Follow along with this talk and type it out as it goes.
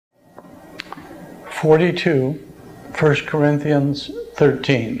42, 1 Corinthians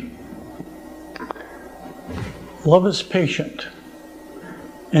 13. Love is patient,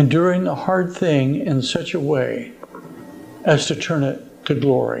 enduring the hard thing in such a way as to turn it to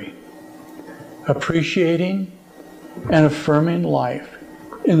glory, appreciating and affirming life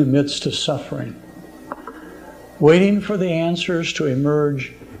in the midst of suffering, waiting for the answers to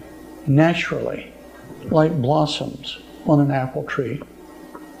emerge naturally like blossoms on an apple tree.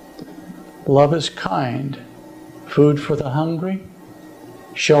 Love is kind, food for the hungry,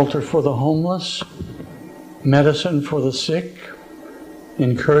 shelter for the homeless, medicine for the sick,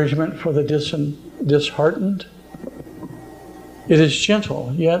 encouragement for the disheartened. It is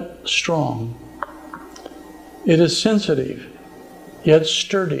gentle, yet strong. It is sensitive, yet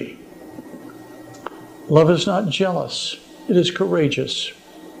sturdy. Love is not jealous, it is courageous.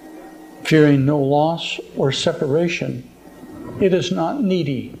 Fearing no loss or separation, it is not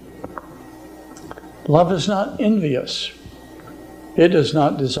needy. Love is not envious. It does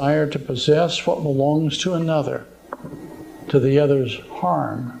not desire to possess what belongs to another, to the other's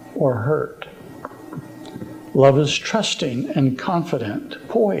harm or hurt. Love is trusting and confident,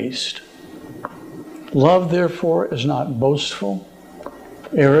 poised. Love, therefore, is not boastful,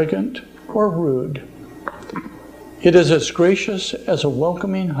 arrogant, or rude. It is as gracious as a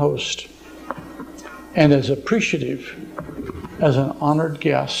welcoming host and as appreciative as an honored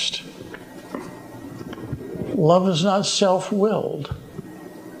guest. Love is not self-willed.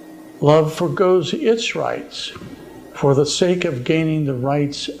 Love forgoes its rights for the sake of gaining the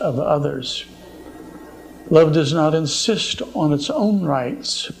rights of others. Love does not insist on its own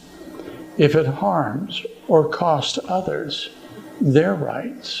rights if it harms or costs others their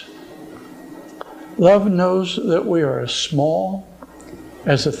rights. Love knows that we are as small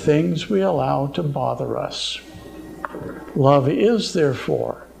as the things we allow to bother us. Love is,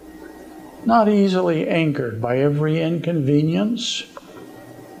 therefore, not easily angered by every inconvenience,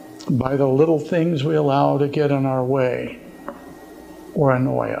 by the little things we allow to get in our way or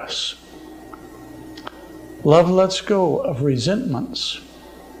annoy us. Love lets go of resentments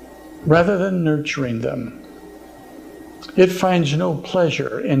rather than nurturing them. It finds no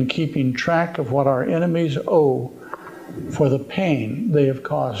pleasure in keeping track of what our enemies owe for the pain they have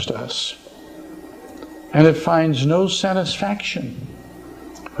caused us. And it finds no satisfaction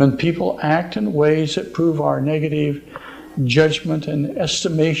when people act in ways that prove our negative judgment and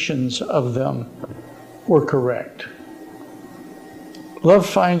estimations of them were correct. Love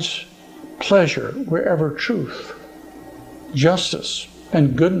finds pleasure wherever truth, justice,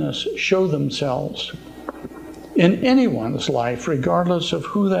 and goodness show themselves in anyone's life, regardless of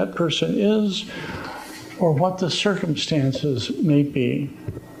who that person is or what the circumstances may be.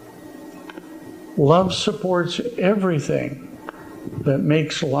 Love supports everything that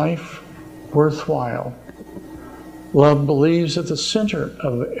makes life worthwhile. Love believes that the center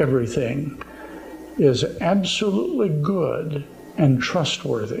of everything is absolutely good and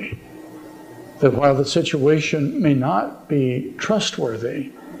trustworthy. That while the situation may not be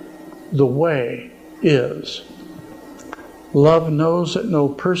trustworthy, the way is. Love knows that no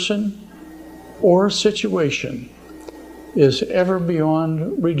person or situation is ever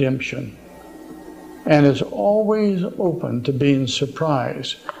beyond redemption and is always open to being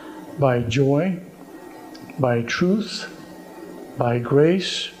surprised by joy, by truth, by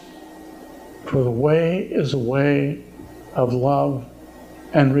grace, for the way is a way of love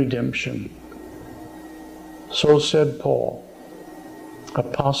and redemption. So said Paul,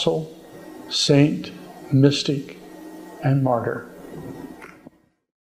 apostle, saint, mystic, and martyr.